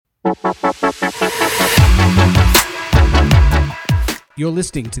You're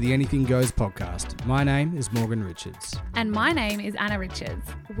listening to the Anything Goes podcast. My name is Morgan Richards. And my name is Anna Richards.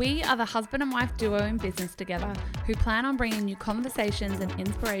 We are the husband and wife duo in business together who plan on bringing you conversations and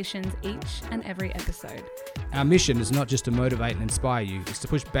inspirations each and every episode. Our mission is not just to motivate and inspire you, it's to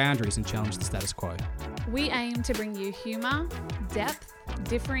push boundaries and challenge the status quo. We aim to bring you humour, depth,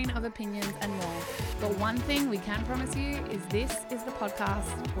 differing of opinions and more. But one thing we can promise you is this is the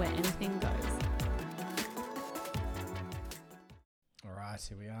podcast where anything goes. All right,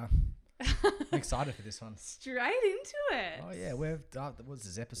 here we are. I'm excited for this one. Straight into it. Oh yeah, what's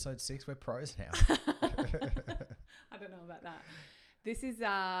this, episode 6? We're pros now. I don't know about that. This is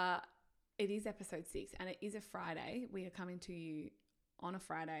it is episode 6 and it is a Friday. We are coming to you on a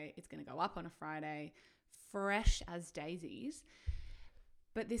Friday. It's going to go up on a Friday, fresh as daisies.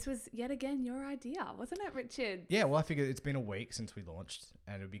 But this was yet again your idea, wasn't it, Richard? Yeah, well, I figured it's been a week since we launched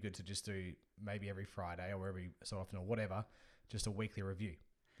and it would be good to just do maybe every Friday or every so often or whatever, just a weekly review.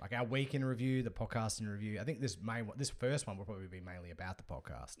 Like our week in review, the podcast in review. I think this first one will probably be mainly about the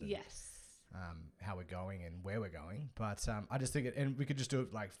podcast. And, yes. How we're going and where we're going. But I just think and we could just do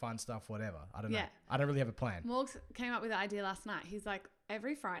it like fun stuff, whatever. I don't know. I don't really have a plan. Morgs came up with the idea last night. He's like,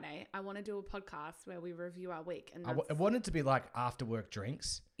 every Friday, I want to do a podcast where we review our week. And I wanted to be like after work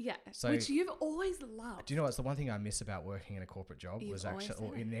drinks. Yeah, which you've always loved. Do you know what's the one thing I miss about working in a corporate job was actually,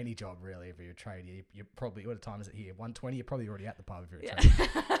 or in any job really, if you're a tradie, you're probably, what time is it here? 1:20, you're probably already at the pub if you're a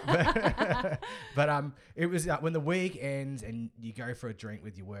tradie. but it was when the week ends and you go for a drink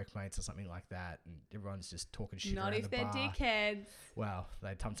with your workmates or something like that and everyone's just talking shit Not around if the they're bar. dickheads. Well,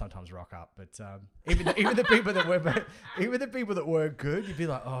 they sometimes rock up, but even the people that were even the people that were good, you'd be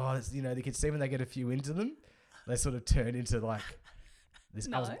like, oh, you could see when they get a few into them, they sort of turn into like this.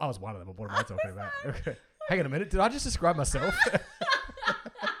 No. I was one of them. What am I talking about? Okay. Hang on a minute. Did I just describe myself? You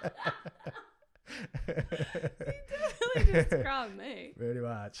definitely described me. Pretty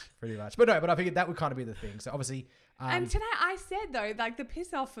much. But I figured that would kind of be the thing. So obviously. And today I said though, like the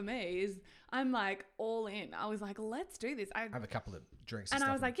piss off for me is I'm like all in. I was like, let's do this. I have a couple of drinks. And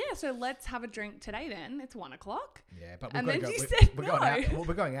I was like, yeah, so let's have a drink today then. It's 1:00. Yeah, but and then you said we're no.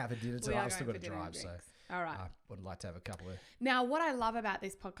 we're going out for dinner today. I've still got to drive, so. All right. I would like to have a couple of. Now, what I love about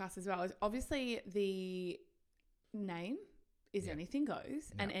this podcast as well is obviously the name is Anything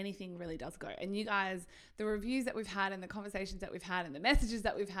Goes, and anything really does go. And you guys, the reviews that we've had and the conversations that we've had and the messages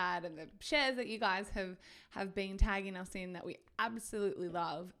that we've had and the shares that you guys have been tagging us in that we absolutely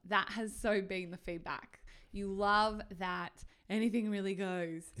love, that has so been the feedback. You love that anything really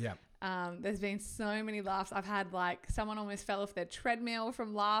goes. Yeah. There's been so many laughs. I've had like someone almost fell off their treadmill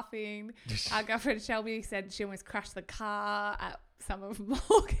from laughing. Our girlfriend Shelby said she almost crashed the car at some of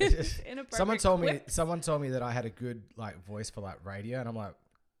Morgan's inappropriate Someone told me that I had a good like voice for like radio, and I'm like,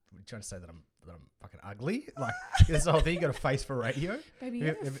 are you trying to say that I'm fucking ugly? Like this whole thing, you got a face for radio? Baby, you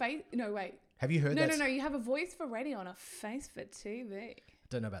have a face. No, wait. Have you heard that? No. You have a voice for radio and a face for TV.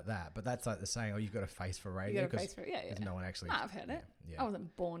 Don't know about that, but that's like the saying. Oh, you've got a face for radio. You got a face for yeah. No one actually. No, I've heard it. Yeah. I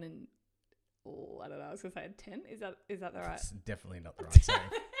wasn't born in. Oh, I don't know. I was gonna say 10. Is that the right? It's definitely not the right saying.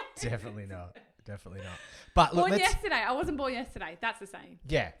 Definitely not. But look, yesterday. I wasn't born yesterday. That's the saying.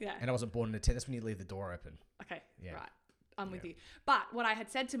 Yeah. And I wasn't born in a 10. That's when you leave the door open. Okay. Yeah. Right. I'm with you. But what I had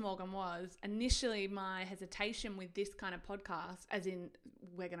said to Morgan was initially my hesitation with this kind of podcast, as in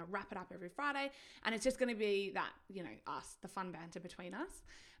we're going to wrap it up every Friday and it's just going to be that, us, the fun banter between us.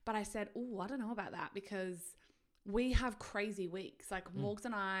 But I said, I don't know about that because we have crazy weeks. Like Morgs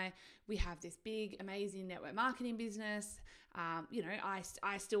and I have this big, amazing network marketing business. I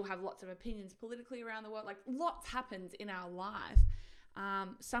still have lots of opinions politically around the world. Like lots happens in our life.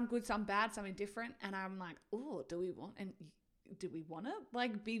 Some good, some bad, some indifferent. And I'm like, do we want to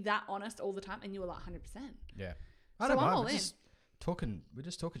like be that honest all the time? And you were like 100%. Yeah. I don't know. I'm all in. We're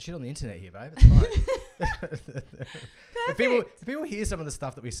just talking shit on the internet here, babe. It's fine. If people hear some of the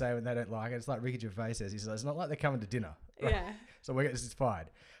stuff that we say when they don't like it, it's like Ricky Gervais says. He says, it's not like they're coming to dinner. Right? Yeah. So it's fine.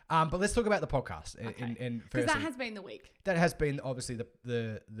 But let's talk about the podcast. Because that has been the week. That has been obviously the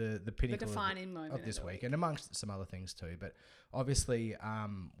pinnacle the defining moment of this week. And amongst some other things too. But obviously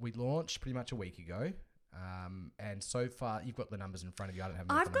we launched pretty much a week ago. And so far you've got the numbers in front of you. I don't have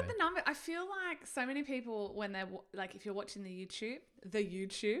them. I've got the number. I feel like so many people when they're like, if you're watching the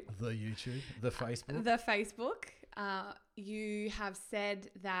Facebook, you have said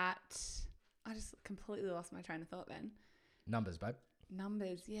that I just completely lost my train of thought then. Numbers, babe.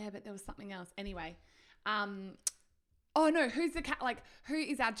 Numbers. Yeah, but there was something else. Anyway, oh no, who's the cat? Like, who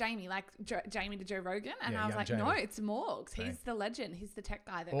is our Jamie? Like Jamie to Joe Rogan? And I was like, Jamie. No, it's Morgs. He's the legend. He's the tech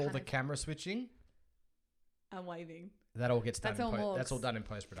guy. That all the camera switching. I'm waving. That all gets done. That's all done in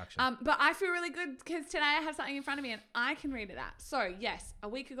post-production. But I feel really good because today I have something in front of me and I can read it out. So yes, a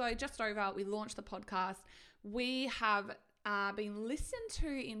week ago, just over, we launched the podcast. We have been listened to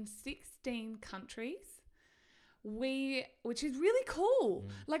in 16 countries. Which is really cool.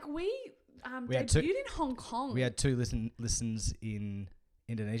 Like we debuted in Hong Kong. We had 2 listens in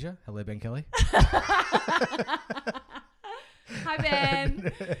Indonesia. Hello, Ben Kelly. Hi,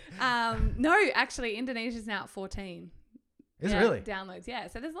 Ben. No, actually, Indonesia's now at 14. Is it really? Downloads, yeah.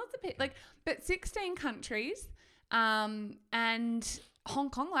 So there's lots of people, but 16 countries, and Hong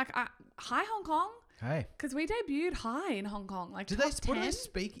Kong, hi Hong Kong. Hey. Because we debuted high in Hong Kong, what do they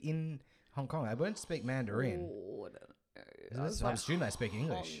speak in Hong Kong? They won't speak Mandarin. Oh, I don't know. I'm assuming they speak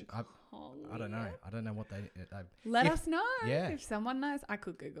English. I don't know. I don't know what they... Let us know if someone knows. I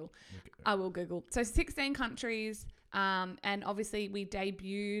could Google. I will Google. So 16 countries. And obviously we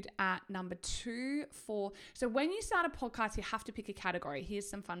debuted at number 2 for... So when you start a podcast, you have to pick a category. Here's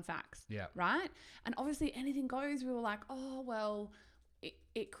some fun facts. Yeah. Right? And obviously anything goes. We were like, oh, well...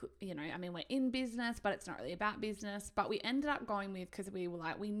 It could, we're in business, but it's not really about business. But we ended up going with, because we were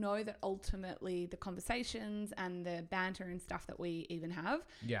like, we know that ultimately the conversations and the banter and stuff that we even have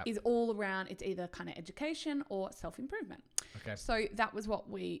is all around, it's either kind of education or self-improvement. Okay. So that was what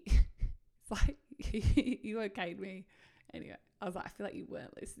we, it's like, you okayed me. Anyway, I was like, I feel like you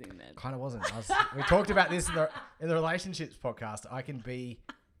weren't listening then. Kind of wasn't. We talked about this in the relationships podcast. I can be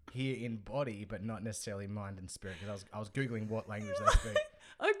here in body, but not necessarily mind and spirit. Because I was Googling what language they speak.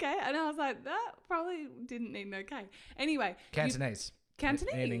 Okay. And I was like, that probably didn't need an okay. Anyway. Cantonese. And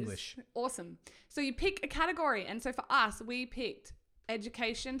English. Awesome. So you pick a category. And so for us, we picked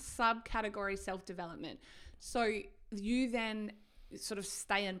education, subcategory self-development. So you then sort of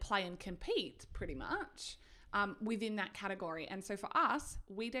stay and play and compete pretty much within that category. And so for us,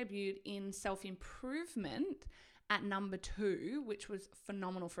 we debuted in self-improvement at number 2, which was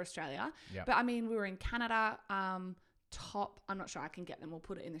phenomenal for Australia. Yep. But we were in Canada, top, I'm not sure I can get them. We'll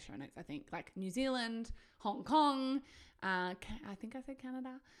put it in the show notes, I think, like New Zealand, Hong Kong, I think I said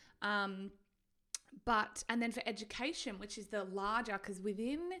Canada. And then for education, which is the larger, because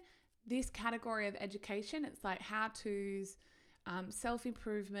within this category of education, it's like how-tos,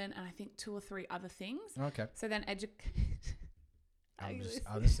 self-improvement, and I think 2 or 3 other things. Okay. So then I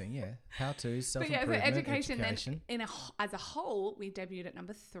was saying, yeah. How to self-improvement, so education. Then as a whole, we debuted at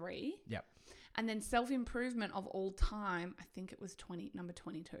number 3. Yep. And then self-improvement of all time, I think it was number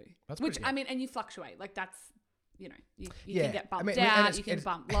 22. That's which, pretty good. And you fluctuate. Like that's, you can get bumped you can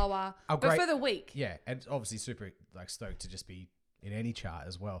bump lower. But for the week. Yeah. And obviously super stoked to just be in any chart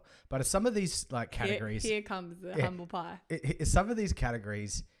as well. But some of these categories. Here comes the humble pie. Some of these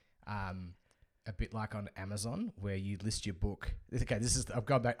categories, a bit like on Amazon where you list your book. Okay, I've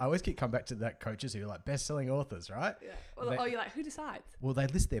gone back. I always keep coming back to that coaches who are like best-selling authors, right? Yeah. Well, you're like, who decides? Well, they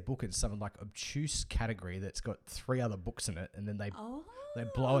list their book in some obtuse category that's got 3 other books in it, and then they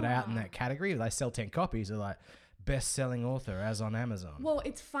blow it out in that category. They sell 10 copies. They're like best-selling author as on Amazon. Well,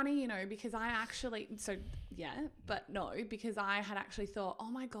 it's funny, because I actually because I had actually thought,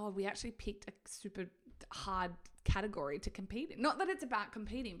 oh my God, we actually picked a super hard category to compete in. Not that it's about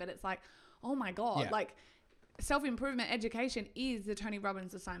competing, but it's like, oh my God, self-improvement education is the Tony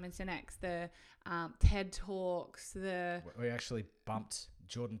Robbins, the Simon Sinek's, the TED Talks, We actually bumped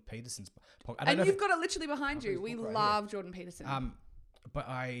Jordan Peterson's podcast. And you've got it literally behind you. We love Jordan Peterson. But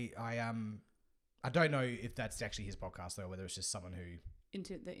I don't know if that's actually his podcast though, whether it's just someone who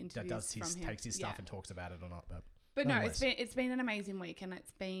takes his stuff and talks about it or not. But no, it's been an amazing week, and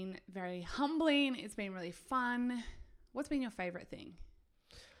it's been very humbling. It's been really fun. What's been your favorite thing?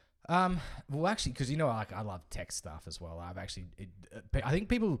 Well, actually, because I love tech stuff as well. I think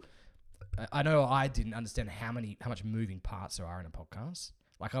people, I know I didn't understand how much moving parts there are in a podcast.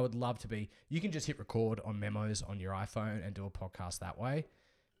 Like I would love to be, you can just hit record on memos on your iPhone and do a podcast that way,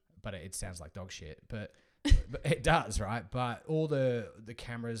 but it sounds like dog shit, but it does, right? But all the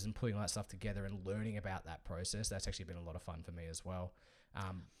cameras and putting all that stuff together and learning about that process, that's actually been a lot of fun for me as well.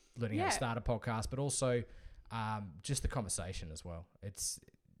 Learning how to start a podcast, but also just the conversation as well.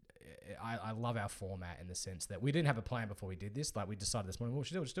 I love our format in the sense that we didn't have a plan before we did this. Like we decided this morning, we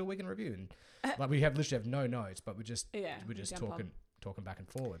should do a week in review, and like we literally have no notes, but we're just talking back and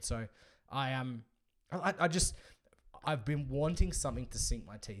forward. So I've been wanting something to sink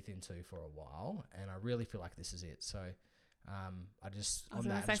my teeth into for a while, and I really feel like this is it. So I was going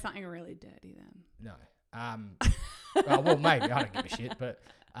to say something really dirty then. No. Well, maybe I don't give a shit, but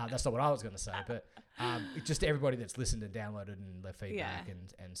that's not what I was going to say. But just everybody that's listened and downloaded and left feedback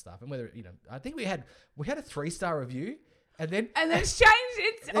and stuff, and whether I think we had a 3-star review And then it's changed.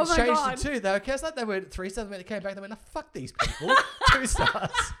 It's oh my changed God. it too. They were like they were 3 stars. When they came back, they went, "No, fuck these people." 2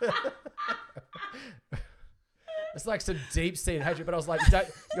 stars. It's like some deep-seated hatred. But I was like,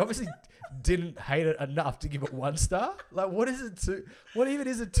 you obviously didn't hate it enough to give it 1 star. Like, what is it? What even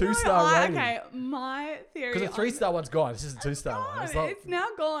is a 2-star rating? Okay, my theory. Because the 3-star one's gone. It's just a 2-star one. It's now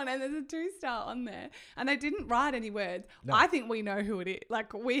gone, and there's a 2-star on there, and they didn't write any words. No. I think we know who it is.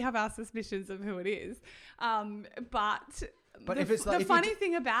 Like, we have our suspicions of who it is. But if it's like, the funny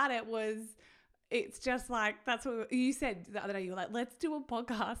thing about it was, it's just like, that's what you said the other day. You were like, let's do a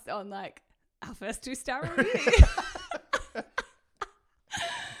podcast on like our first 2-star review.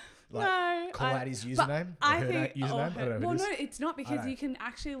 Like, no, call out his username. I think. Username. I don't know Well, if it no, is. it's not, because you can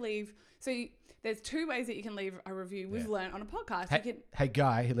actually leave. So there's 2 ways that you can leave a review. We've learned on a podcast. Hey,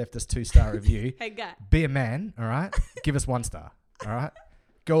 guy who left us 2-star review. Hey, guy. Be a man, all right? Give us 1 star, all right?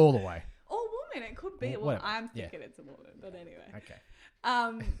 Go all the way. Or woman. It could be. Well, I'm thinking it's a woman, but anyway. Okay.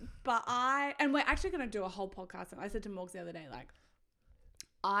 But and we're actually going to do a whole podcast. And I said to Morgs the other day, like,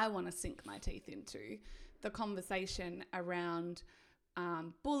 I want to sink my teeth into the conversation around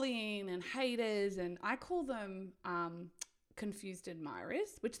bullying and haters, and I call them confused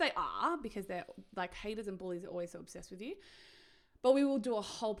admirers, which they are, because they're like, haters and bullies are always so obsessed with you. But we will do a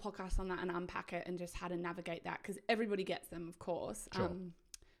whole podcast on that and unpack it and just how to navigate that, because everybody gets them, of course. Sure.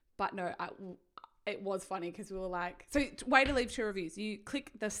 But no, it was funny because we were like, so way to leave 2 reviews. You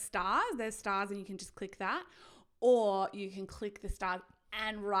click the stars, there's stars, and you can just click that, or you can click the stars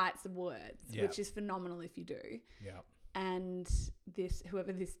and write some words, which is phenomenal if you do. Yeah. And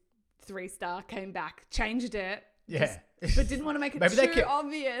whoever this 3-star came back, changed it. Yeah. But didn't want to make it too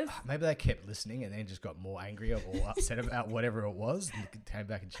obvious. Maybe they kept listening and then just got more angry or upset about whatever it was and came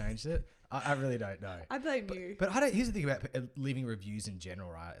back and changed it. I really don't know. I blame you. But here's the thing about leaving reviews in general,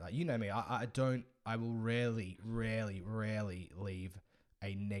 right? Like, you know me, I will rarely leave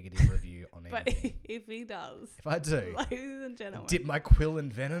a negative review on anything. But if he does. If I do. Ladies and gentlemen. Dip my quill in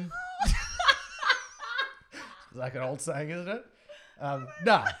venom. It's like an old saying, isn't it?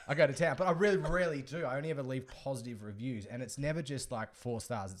 No, I go to town, but I really rarely do. I only ever leave positive reviews, and it's never just like 4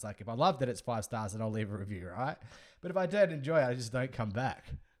 stars. It's like, if I loved it, it's 5 stars, and I'll leave a review, right? But if I don't enjoy it, I just don't come back,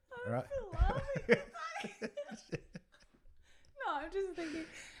 right? No, I'm just thinking.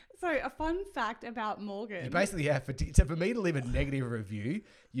 So, a fun fact about Morgan. You basically have for me to leave a negative review,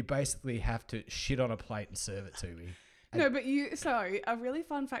 you basically have to shit on a plate and serve it to me. No, but a really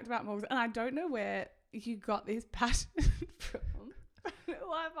fun fact about Morgan, and I don't know where you got this passion from.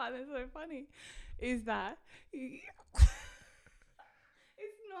 Why I find this so funny is that it's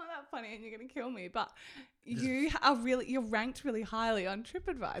not that funny, and you're gonna kill me, but you're ranked really highly on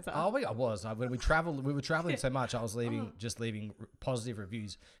TripAdvisor. Oh, I was. When we were traveling so much, I was leaving positive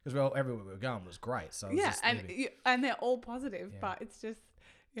reviews, because everywhere we were going was great. So I was just and they're all positive, but it's just.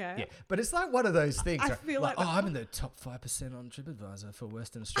 Yeah, but it's like one of those things. I feel like I'm in the top 5% on TripAdvisor for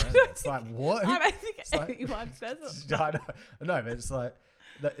Western Australia. It's like, what? I don't think anyone says it. I know, but it's like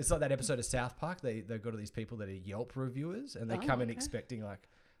that episode of South Park. They've got all these people that are Yelp reviewers, and they come in expecting like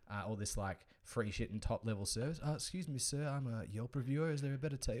all this like free shit and top level service. Excuse me, sir, I'm a Yelp reviewer. Is there a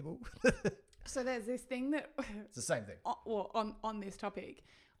better table? So there's this thing that it's the same thing. Well, on this topic,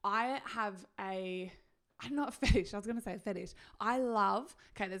 I have I'm not a fetish. I was going to say a fetish.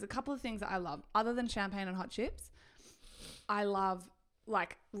 There's a couple of things that I love. Other than champagne and hot chips, I love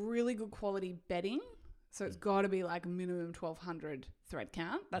like really good quality bedding. So it's got to be like minimum 1,200 thread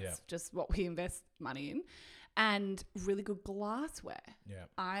count. That's just what we invest money in. And really good glassware. Yeah.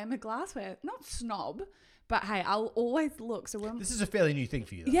 I'm a glassware, not snob, but hey, I'll always look. So this is a fairly new thing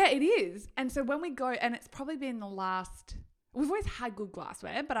for you, though. Yeah, it is. And so when we go, and it's probably been we've always had good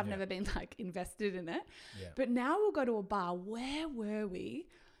glassware, but I've never been like invested in it. Yeah. But now we'll go to a bar. Where were we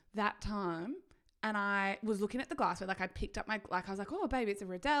that time? And I was looking at the glassware. Like I picked up I was like, oh, baby, it's a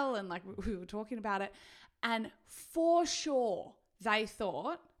Riedel. And like we were talking about it. And for sure, they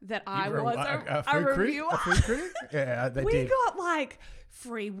thought that I was a reviewer. A free critic? Yeah, they did. We got like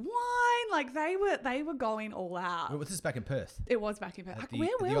free wine. Like they were going all out. Was this back in Perth? It was back in Perth. Where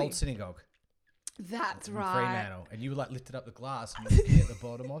were we? The old synagogue. That's right. Fremantle, and you were like lifted up the glass and you were at the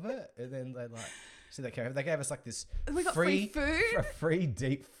bottom of it, and then they gave us like this free food, a free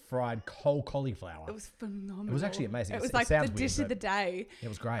deep fried whole cauliflower. It was phenomenal. It was actually amazing. It was like the dish of the day. It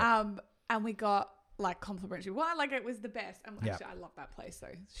was great. And we got like complimentary wine. Like it was the best. And actually, I love that place, so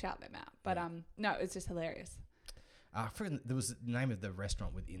shout them out. But no, it was just hilarious. I forgot there was the name of the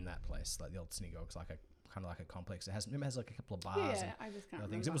restaurant within that place, like the old synagogue. It's like kind of like a complex. It has like a couple of bars. Yeah, I just can't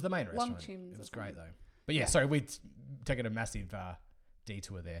remember. Things. It was the main restaurant. It was great though. But sorry, we'd taken a massive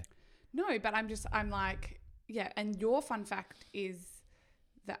detour there. No, but I'm like, Yeah, and your fun fact is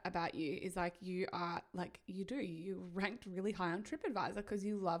that about you is like you ranked really high on TripAdvisor because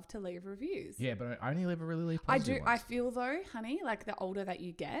you love to leave reviews. Yeah, but I only leave a really positive ones. I feel though, honey, like the older that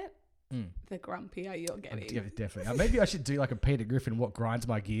you get, the grumpier you're getting. Definitely. Maybe I should do like a Peter Griffin What Grinds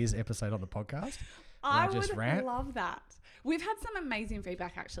My Gears episode on the podcast. I would love that. We've had some amazing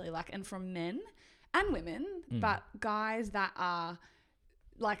feedback actually, like, and from men and women, but guys that are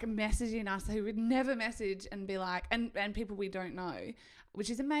like messaging us who would never message and be like, and people we don't know, which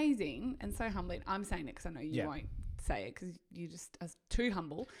is amazing and so humbling. I'm saying it because I know you won't say it because you just are too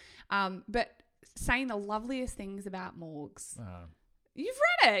humble. But saying the loveliest things about Morgs. You've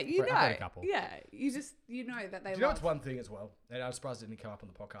read it, you know. I've read a couple. Yeah, you know that they. Do you know it's one thing as well, and I'm surprised it didn't come up on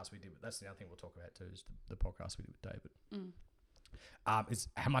the podcast we did. That's the other thing we'll talk about too, is the podcast we did with David. Is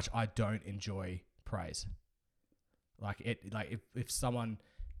how much I don't enjoy praise. Like if someone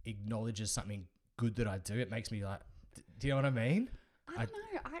acknowledges something good that I do, it makes me like, do you know what I mean? I don't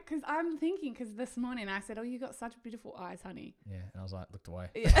know, because I'm thinking, because this morning I said, "Oh, you got such beautiful eyes, honey." Yeah, and I was like, looked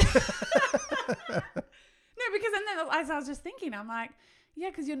away. Yeah. No, because then as I was just thinking, I'm like, yeah,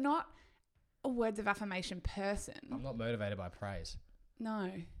 because you're not a words of affirmation person. I'm not motivated by praise.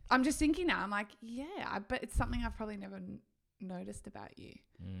 No, I'm just thinking now. I'm like, yeah, but it's something I've probably never noticed about you.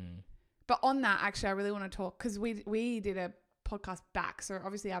 But on that, actually, I really want to talk because we did a podcast back. So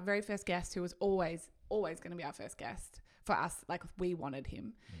obviously, our very first guest, who was always going to be our first guest for us, like we wanted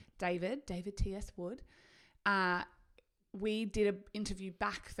him, David T.S. Wood. We did an interview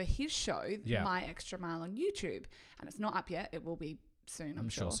back for his show, My Extra Mile on YouTube, and it's not up yet. It will be soon, I'm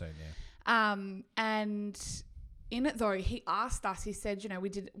sure soon, yeah. And in it though, he asked us, he said, you know, we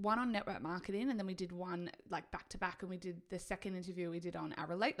did one on network marketing and then we did one like back to back, and we did the second interview we did on our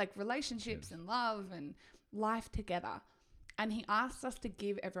relationships and love and life together. And he asked us to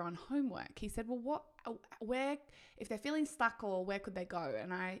give everyone homework. He said, well, where, if they're feeling stuck, or where could they go?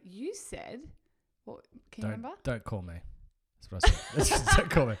 And you said, what, can you remember? Don't call me. That's what I said. Don't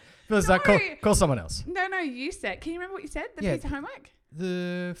call me. Feels like call someone else. No, you said. Can you remember what you said? The piece of homework?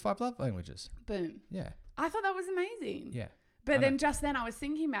 The 5 love languages. Boom. Yeah. I thought that was amazing. Yeah. But then just then I was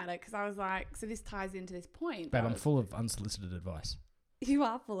thinking about it because I was like, so this ties into this point. But I'm full of unsolicited advice. You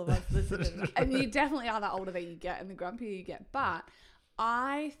are full of unsolicited advice. And you definitely are, the older that you get and the grumpier you get. But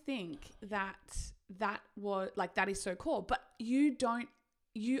I think that was like, that is so cool. But you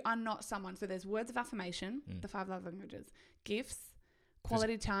are not someone. So there's words of affirmation, the 5 love languages, gifts,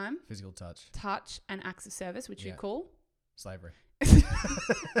 quality time, physical touch, and acts of service, which you call slavery.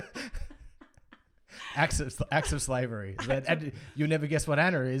 acts of slavery. And you'll never guess what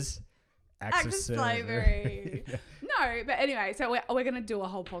Anna is. Acts of slavery. Yeah. No, but anyway, so we're going to do a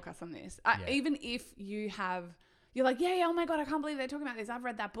whole podcast on this. Even if you're like, yeah, oh my God, I can't believe they're talking about this. I've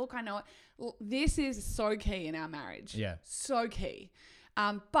read that book. I know it. This is so key in our marriage. Yeah. So key.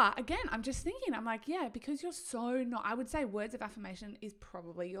 But again, I'm just thinking, I'm like, yeah, because you're so not, I would say words of affirmation is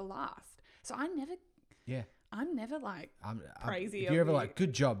probably your last. So I'm never like crazy. If you're ever like,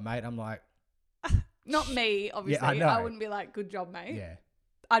 good job, mate, I'm like. Not me, obviously. Yeah, I know. I wouldn't be like, good job, mate. Yeah.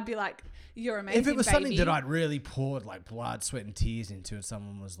 I'd be like, you're amazing, if it was baby. something that I'd really poured like blood, sweat and tears into, and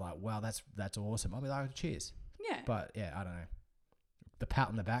someone was like, wow, that's awesome, I'd be like, cheers. Yeah. But yeah, I don't know. The pat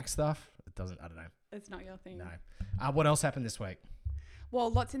on the back stuff, I don't know. It's not your thing. No. What else happened this week?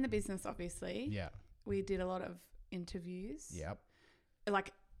 Well, lots in the business, obviously. Yeah. We did a lot of interviews. Yep.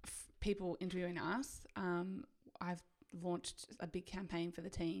 Like people interviewing us. I've launched a big campaign for the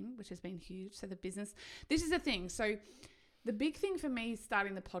team, which has been huge. So the business, this is the thing. So the big thing for me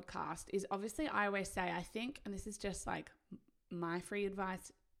starting the podcast is obviously I always say, I think, and this is just like my free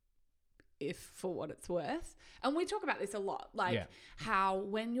advice, if for what it's worth. And we talk about this a lot, like how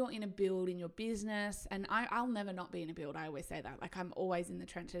when you're in a build in your business, and I'll never not be in a build. I always say that, like I'm always in the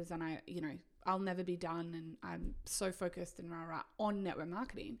trenches, and I'll never be done, and I'm so focused and on network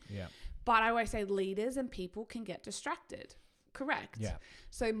marketing. Yeah. But I always say leaders and people can get distracted.Rid. Yeah.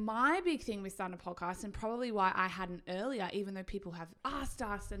 So my big thing with starting a podcast, and probably why I hadn't earlier, even though people have asked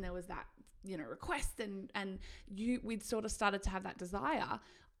us and there was that, request and we'd sort of started to have that desire,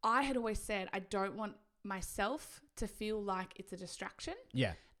 I had always said, I don't want myself to feel like it's a distraction.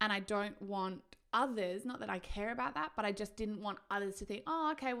 Yeah. And I don't want others, not that I care about that, but I just didn't want others to think, oh,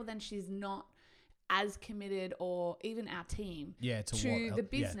 okay, well then she's not as committed, or even our team to the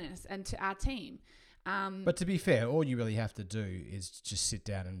business and to our team. But to be fair, all you really have to do is just sit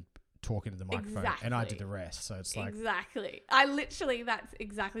down and talk into the microphone, and I did the rest. So it's like exactly. That's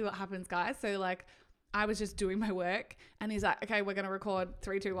exactly what happens, guys. So like, I was just doing my work, and he's like, "Okay, we're gonna record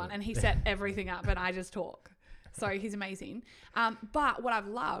 3, 2, 1," and he set everything up, and I just talk. So he's amazing. But what I've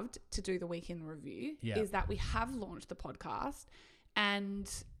loved to do the weekend review is that we have launched the podcast,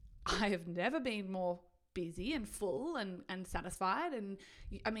 and I have never been more busy and full and satisfied. And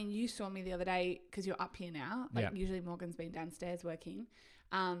I mean, you saw me the other day because you're up here now. Like usually Morgan's been downstairs working.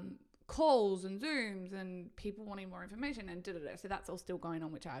 Calls and Zooms and people wanting more information and da-da-da. So that's all still going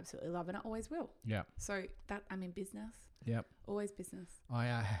on, which I absolutely love, and it always will. Yeah. So that I'm in business. Yep. Always business.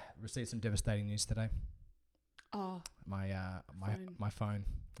 I received some devastating news today. Oh. My phone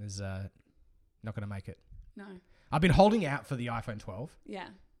is not going to make it. No. I've been holding out for the iPhone 12. Yeah.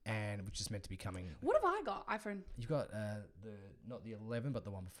 And which is meant to be coming. What have I got? iPhone. You've got not the 11, but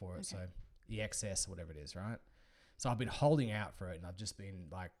the one before it. Okay. So the XS or whatever it is, right? So I've been holding out for it, and I've just been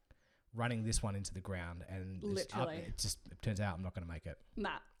like running this one into the ground, and literally, it turns out I'm not going to make it.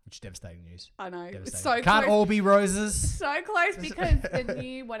 Nah. Which is devastating news. I know. It's so Can't all be roses. So close, because the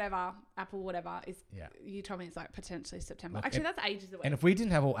new Apple whatever is. Yeah. You told me it's like potentially September. Look, actually, that's ages away. And if we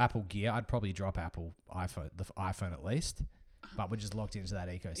didn't have all Apple gear, I'd probably drop the iPhone at least. But we're just locked into that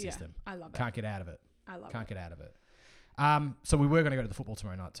ecosystem. Yeah, I love it. Can't get out of it. Can't get out of it. So we were going to go to the football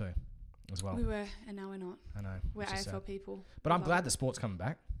tomorrow night too, as well. We were, and now we're not. I know. We're AFL people. But I'm glad the sport's coming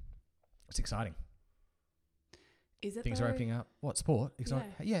back. It's exciting. Is it? Things are opening up. What sport?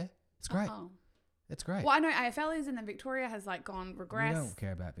 Yeah, it's great. Oh. It's great. Well, I know AFL is, and then Victoria has like gone regress. We don't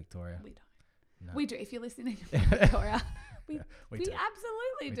care about Victoria. We don't. No. We do. If you're listening to Victoria, we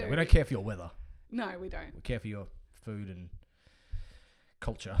absolutely do. We don't care for your weather. No, we don't. We care for your food and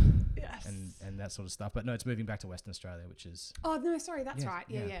culture. Yes. And that sort of stuff. But no, it's moving back to Western Australia, which is... Oh, no, sorry. That's right.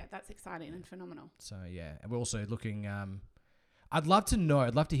 Yeah. That's exciting and phenomenal. So, yeah. And we're also looking... I'd love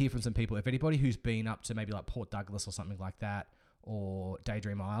to hear from some people, if anybody who's been up to maybe like Port Douglas or something like that, or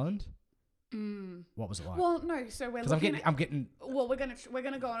Daydream Island. What was it like? Well, no. So we're looking. I'm getting. Well, we're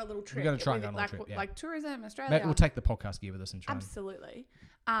gonna go on a little trip. We're gonna try and go on a little trip. Yeah. Like tourism, Australia. Maybe we'll take the podcast gear with us and try. Absolutely.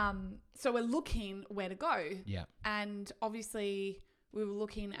 So we're looking where to go. Yeah. And obviously, we were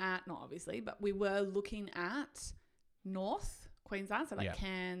looking at we were looking at North Queensland, so like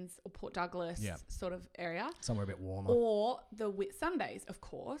Cairns or Port Douglas sort of area. Somewhere a bit warmer. Or the Whitsundays, of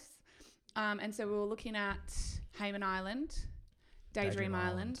course. And so we were looking at Hayman Island, Daydream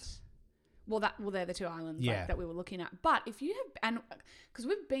Island. Well, they're the two islands that we were looking at. But if you have, and because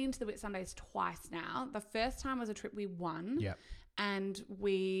we've been to the Whitsundays twice now. The first time was a trip we won. Yeah. And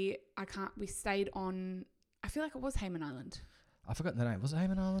we stayed on, I feel like it was Hayman Island. I forgot the name. Was it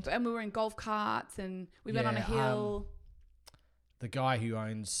Hayman Island? And we were in golf carts and we went on a hill. The guy who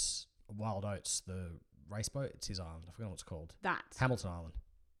owns Wild Oats, the race boat, it's his island. I forgot what it's called. Hamilton Island.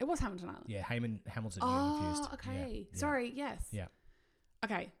 It was Hamilton Island. Yeah, Hamilton. Oh, confused. Okay. Yeah. Sorry. Yes. Yeah.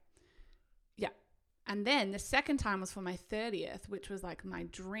 Okay. Yeah. And then the second time was for my 30th, which was like my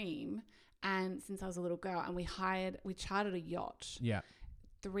dream. And since I was a little girl, and we chartered a yacht. Yeah.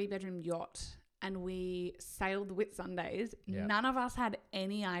 3-bedroom yacht. And we sailed the Whitsundays. Yeah. None of us had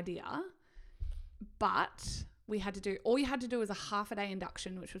any idea, but all you had to do was a half a day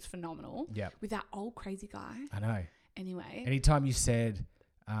induction, which was phenomenal. Yeah. With that old crazy guy. I know. Anyway. Anytime you said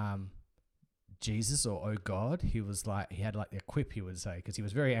Jesus or oh God, he had like a quip he would say, because he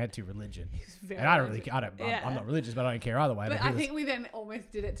was very anti-religion. And I'm not religious, but I don't care either way. But I think we then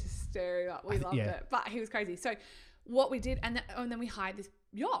almost did it to stir him up. We loved it. But he was crazy. So what we did, and then we hired this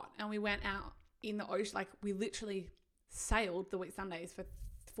yacht and we went out in the ocean. Like we literally sailed the Whitsundays for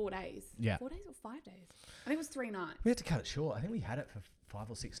 4 days. Yeah. 4 days or 5 days? I think it was 3 nights. We had to cut it short. I think we had it for 5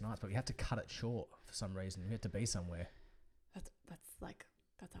 or 6 nights, but we had to cut it short for some reason. We had to be somewhere.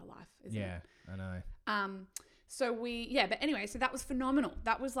 That's our life, isn't it? Yeah, I know. But anyway, so that was phenomenal.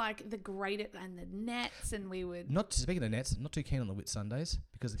 That was like the greatest, and the nets, and we would... Speaking of nets, not too keen on the Whitsundays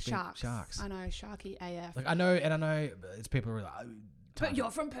because it's sharks. I know, sharky AF. Like I know it's people who are like... But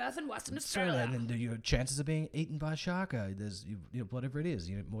you're from Perth and Western Australia. And then your chances of being eaten by a shark there's whatever it is,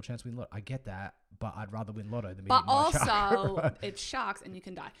 more chance to win lotto. I get that, but I'd rather win lotto than be eaten by a shark. But also, it's sharks and you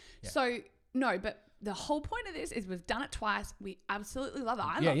can die. Yeah. So, no, but the whole point of this is we've done it twice. We absolutely love it.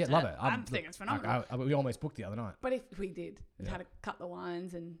 I love it. I think it's phenomenal. We almost booked the other night. But if we did, we had to cut the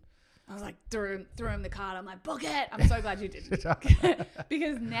lines, and I was like, threw him the card. I'm like, book it. I'm so glad you didn't.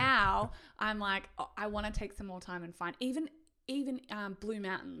 Because now I'm like, I want to take some more time and find even Blue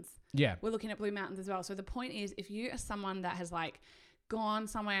Mountains. Yeah. We're looking at Blue Mountains as well. So the point is, if you are someone that has like gone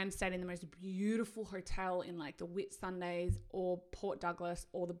somewhere and stayed in the most beautiful hotel in like the Whitsundays or Port Douglas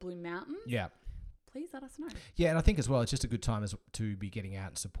or the Blue Mountains. Yeah. Please let us know. Yeah, and I think as well, it's just a good time to be getting out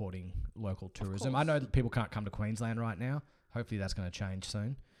and supporting local tourism. I know that people can't come to Queensland right now. Hopefully that's going to change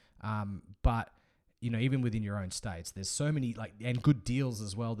soon. But even within your own states, there's so many and good deals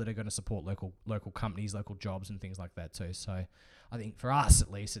as well that are going to support local companies, local jobs and things like that too. So I think for us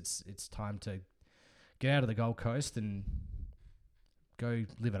at least, it's time to get out of the Gold Coast and go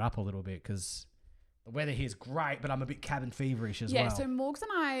live it up a little bit, because the weather here is great, but I'm a bit cabin feverish as well. Yeah, so Morgs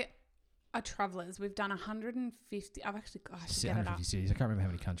and I are travellers. We've done 150. I've actually got 150 cities. I can't remember how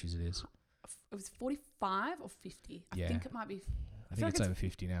many countries it is. It was 45 or 50. I think it might be. I think it's over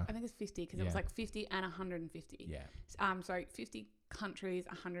 50 now. I think it's 50 because it was like 50 and 150. Yeah. So 50 countries,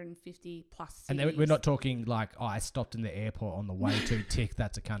 150 plus cities. And we're not talking like, I stopped in the airport on the way to tick,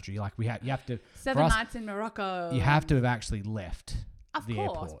 that's a country. Like you have to. 7 nights in Morocco. You have to have actually left the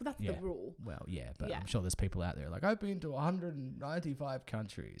airport. But that's the rule. Well, but I'm sure there's people out there like, I've been to 195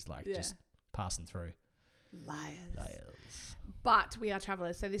 countries, just passing through. Liars. But we are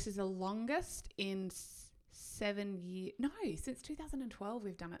travellers. So this is the longest in 7 years. No, since 2012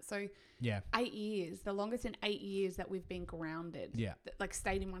 we've done it. So 8 years. The longest in 8 years that we've been grounded. Yeah. Like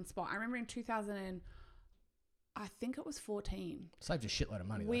stayed in one spot. I remember in 2014. Saved a shitload of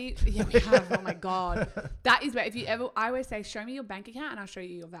money. We have. Oh my God. That is where I always say, show me your bank account and I'll show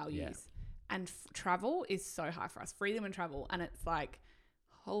you your values. Yeah. And travel is so high for us. Freedom and travel. And it's like,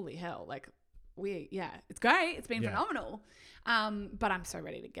 holy hell. Like it's great. It's been phenomenal. But I'm so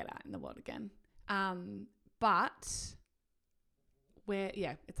ready to get out in the world again. But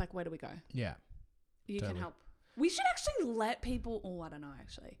it's like, where do we go? Yeah. You totally. Can help. We should actually let people, I don't know,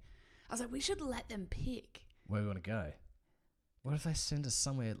 actually. I was like, we should let them pick. Where we want to go. What if they send us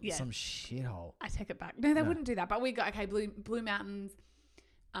somewhere, some shithole? I take it back. No, they wouldn't do that. But we go, okay, Blue Mountains,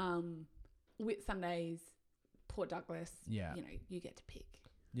 Whitsundays, Port Douglas. Yeah. You get to pick.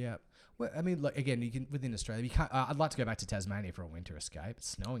 Yeah. Well, I mean, again, you can within Australia. You can't. I'd like to go back to Tasmania for a winter escape. It's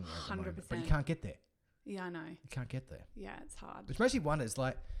snowing there at the moment, but you can't get there. Yeah, I know. You can't get there. Yeah, it's hard. Which makes me wonder, is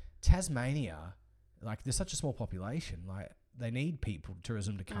like Tasmania, like there's such a small population, like they need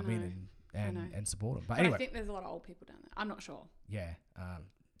tourism to come in and support them. But anyway, I think there's a lot of old people down there. I'm not sure. Yeah,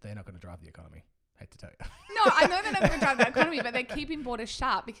 they're not going to drive the economy. Hate to tell you. No, I know they're not going to drive the economy, but they're keeping borders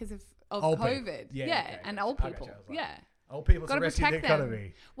shut because of COVID. And old people. Old people to rescue the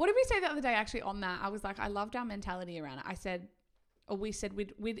economy. What did we say the other day actually on that? I was like, I loved our mentality around it. I said, or we said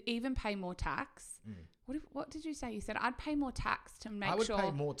we'd even pay more tax. What did you say? You said, I'd pay more tax to make sure. I would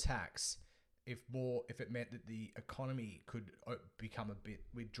pay more tax if it meant that the economy could become a bit,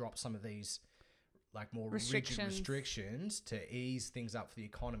 we'd drop some of these like more rigid restrictions to ease things up for the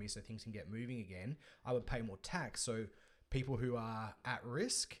economy so things can get moving again. I would pay more tax. So people who are at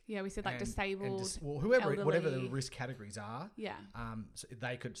risk. Yeah, we said like disabled, whatever the risk categories are. Yeah.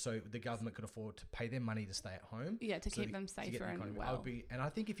 So the government could afford to pay them money to stay at home. Yeah, to keep them safer and well. And I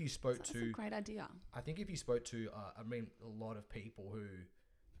think if you spoke to, that's a great idea. I think if you spoke to, a lot of people who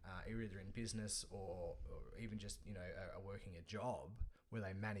are either in business or even just are working a job where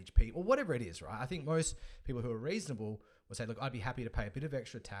they manage people or whatever it is, right? I think most people who are reasonable would say, look, I'd be happy to pay a bit of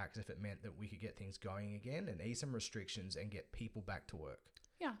extra tax if it meant that we could get things going again and ease some restrictions and get people back to work.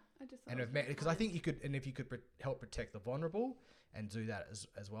 Yeah, I just thought because I think you could, and if you could help protect the vulnerable and do that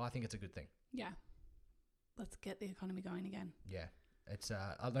as well, I think it's a good thing. Yeah, let's get the economy going again. Yeah, it's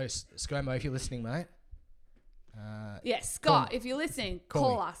I know ScoMo, if you're listening, mate. Scott, if you're listeing,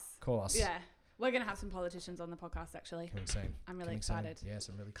 call us. Call us. Yeah. We're going to have some politicians on the podcast, actually. Coming soon. I'm really excited. Soon. Yes,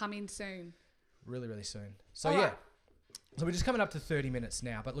 I'm really... Coming soon. Really, really soon. So, right. So we're just coming up to 30 minutes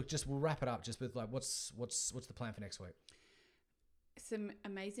now. But look, we'll wrap it up just with like, what's the plan for next week? Some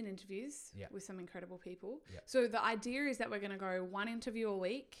amazing interviews with some incredible people. Yeah. So the idea is that we're going to go one interview a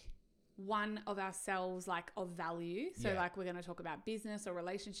week, one of ourselves, like of value. So like we're going to talk about business or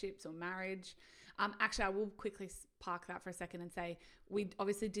relationships or marriage. Actually, I will quickly park that for a second and say we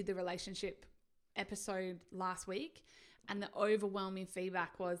obviously did the relationship episode last week, and the overwhelming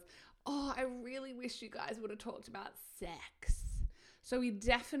feedback was, I really wish you guys would have talked about sex. So we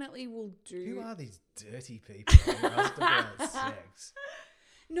definitely will do. Who are these dirty people who asked about sex?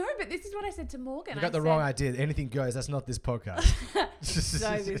 No, but this is what I said to Morgan. You got the wrong idea. Anything goes. That's not this podcast. This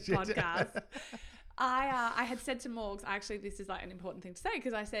podcast. I had said to Morgs, actually, this is like an important thing to say,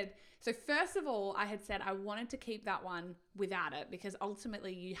 because I said, so first of all, I had said I wanted to keep that one without it, because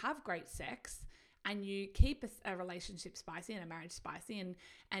ultimately you have great sex and you keep a relationship spicy and a marriage spicy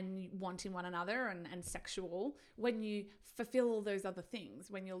and wanting one another and sexual when you fulfill all those other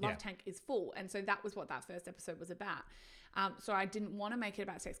things, when your love tank is full. And so that was what that first episode was about. So I didn't want to make it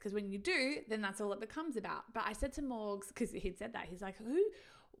about sex, because when you do, then that's all it becomes about. But I said to Morgs, because he'd said that, he's like, who,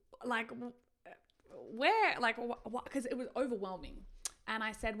 like, where, like, what? Because it was overwhelming. And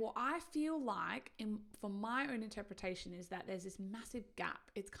I said, well, I feel like from my own interpretation is that there's this massive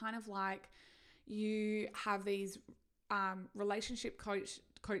gap. It's kind of like, you have these relationship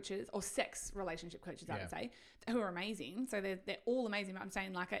coaches or sex relationship coaches, I would say, who are amazing. So they're all amazing. But I'm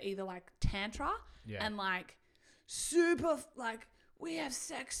saying like either like tantra and like super like we have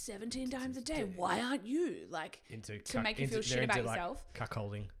sex 17 times a day. Why aren't you like to make you feel shit about yourself? Like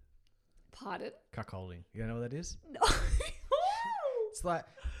cuckolding. Pardon? Cuckolding. You don't know what that is? No. It's like,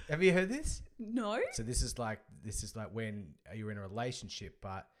 have you heard this? No. So this is like when you're in a relationship,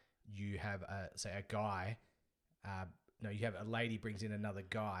 but you have say a guy. You have a lady brings in another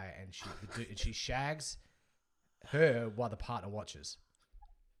guy, and she shags her while the partner watches.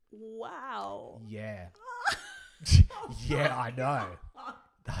 Wow. Yeah. Yeah, I know.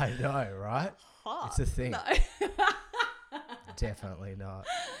 I know, right? Hot. It's a thing. No. Definitely not.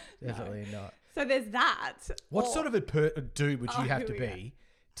 Definitely not. So there's that. What sort of a dude would you have to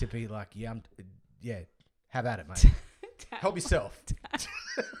be like, have at it, mate. Help yourself.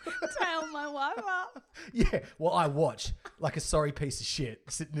 Tail my wife up. Yeah, well, I watch like a sorry piece of shit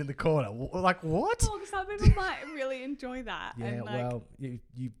sitting in the corner. Like, what? Well, some people might really enjoy that. Yeah, and well, you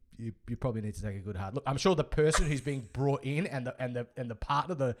probably need to take a good hard look. I'm sure the person who's being brought in and the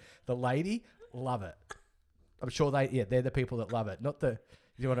partner, the lady, love it. I'm sure they're the people that love it, not the.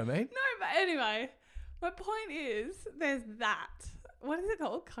 You know what I mean? No, but anyway, my point is, there's that. What is it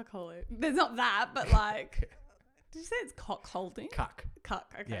called? Cuckolding. There's not that, but like, did you say it's cockholding? Cuck.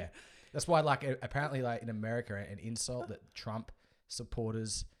 Okay. Yeah, that's why like apparently like in America an insult that Trump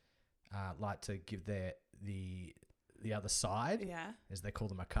supporters like to give the other side. Yeah. Is they call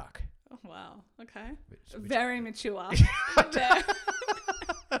them a cuck. Oh wow. Okay. Which very mature.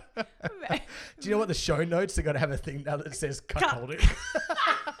 Do you know what the show notes are going to have a thing now that says cuckolding?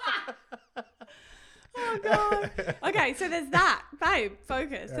 Oh god. Okay, so there's that, babe.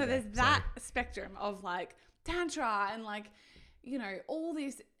 Focus. So there's that spectrum of like tantra and like, you know, all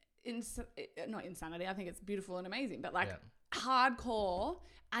this not insanity. I think it's beautiful and amazing, but like hardcore.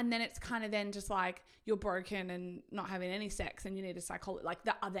 And then it's kind of then just like you're broken and not having any sex and you need a psychologist, like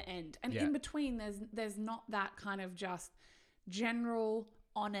the other end. And in between, there's not that kind of just general,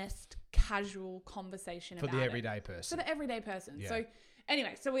 honest, casual conversation for about the everyday person. For the everyday person. Yeah. So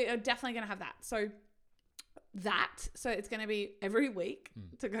anyway, so we are definitely going to have that. So it's going to be every week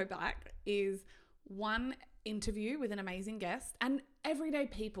to go back is one interview with an amazing guest and everyday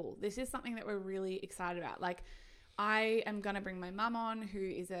people. This is something that we're really excited about. Like, I am going to bring my mum on, who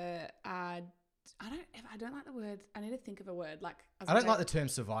is I don't like the word. I need to think of a word. Like, I don't like the term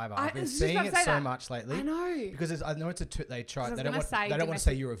survivor. I've been seeing it so much lately. I know. Because I know it's they don't want to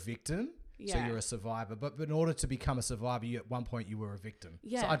say you're a victim. Yeah. So you're a survivor. But in order to become a survivor, at one point you were a victim.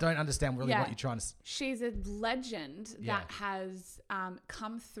 Yeah. So I don't understand really what you're trying to... She's a legend that has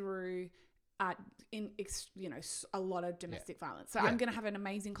come through a lot of domestic violence. So I'm going to have an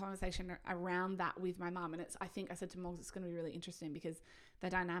amazing conversation around that with my mum. And I think I said to Morgs, it's going to be really interesting because the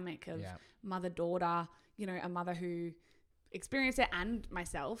dynamic of mother-daughter, you know, a mother who experienced it and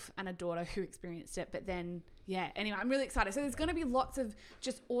myself and a daughter who experienced it. But then, anyway, I'm really excited. So there's going to be lots of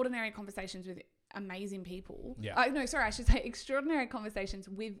just ordinary conversations with amazing people. I should say extraordinary conversations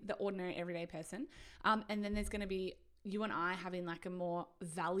with the ordinary everyday person. And then there's going to be you and I having like a more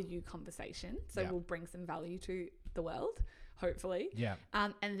value conversation. So we'll bring some value to the world, hopefully. Yeah.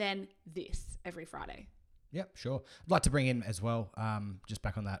 And then this every Friday. Yep, sure. I'd like to bring in as well, just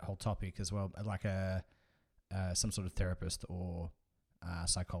back on that whole topic as well, like some sort of therapist or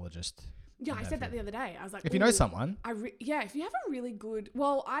psychologist. Yeah, I said that the other day. I was like, if you know someone. if you have a really good,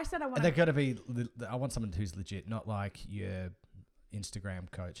 I said I want. They've got to be. I want someone who's legit, not like your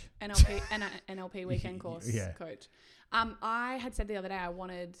Instagram coach. NLP weekend course coach. I had said the other day I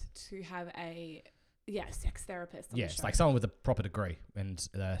wanted to have a sex therapist. It's like someone with a proper degree and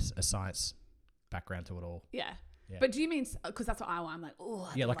a science background to it all. Yeah. But do you mean because that's what I want? I'm like,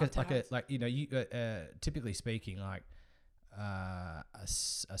 typically speaking, like a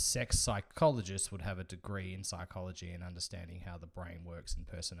sex psychologist would have a degree in psychology and understanding how the brain works and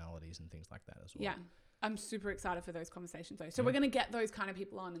personalities and things like that as well. Yeah. I'm super excited for those conversations though. So we're going to get those kind of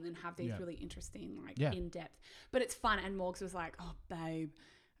people on and then have these really interesting, in depth, but it's fun. And Morgs was like, oh babe,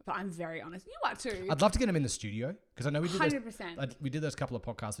 but I'm very honest. You are too. I'd love to get him in the studio because I know we did 100%. We did those couple of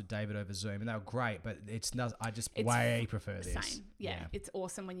podcasts with David over Zoom and they were great, but it's way prefer this. Same. Yeah. It's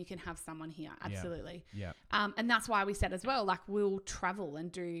awesome when you can have someone here. Absolutely. Yeah. And that's why we said as well, like we'll travel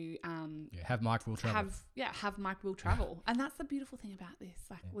and do. Have Mike will travel. Have Mike will travel, and that's the beautiful thing about this.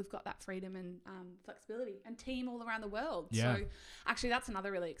 Like we've got that freedom and flexibility and team all around the world. Yeah. So actually, that's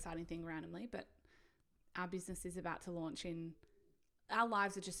another really exciting thing randomly. But our business is about to launch in. Our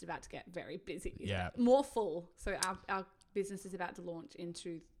lives are just about to get very busy. Yeah. More full. So our business is about to launch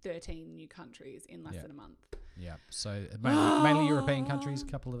into 13 new countries in less than a month. Yeah. So mainly European countries, a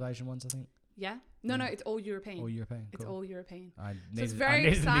couple of Asian ones, I think. Yeah. No, it's all European. All European. It's cool. all European. It's very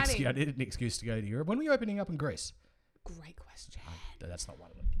exciting. I needed an excuse to go to Europe. When were you opening up in Greece? Great question. That's not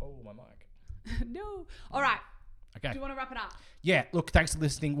one of them. Oh, my mic. No. All right. Okay. Do you want to wrap it up? Yeah. Look, thanks for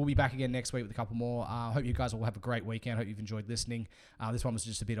listening. We'll be back again next week with a couple more. I hope you guys will have a great weekend. Hope you've enjoyed listening. This one was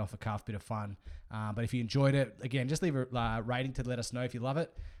just a bit off the cuff, bit of fun. But if you enjoyed it, again, just leave a rating to let us know if you love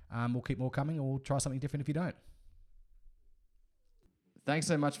it. We'll keep more coming, or we'll try something different if you don't. Thanks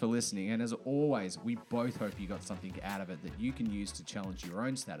so much for listening. And as always, we both hope you got something out of it that you can use to challenge your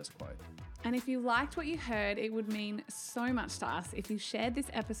own status quo. And if you liked what you heard, it would mean so much to us if you shared this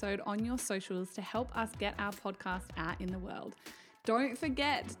episode on your socials to help us get our podcast out in the world. Don't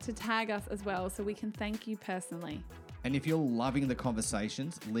forget to tag us as well so we can thank you personally. And if you're loving the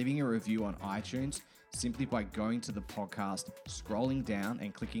conversations, leaving a review on iTunes simply by going to the podcast, scrolling down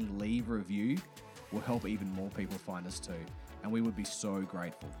and clicking leave review will help even more people find us too. And we would be so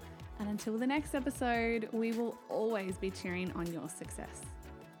grateful. And until the next episode, we will always be cheering on your success.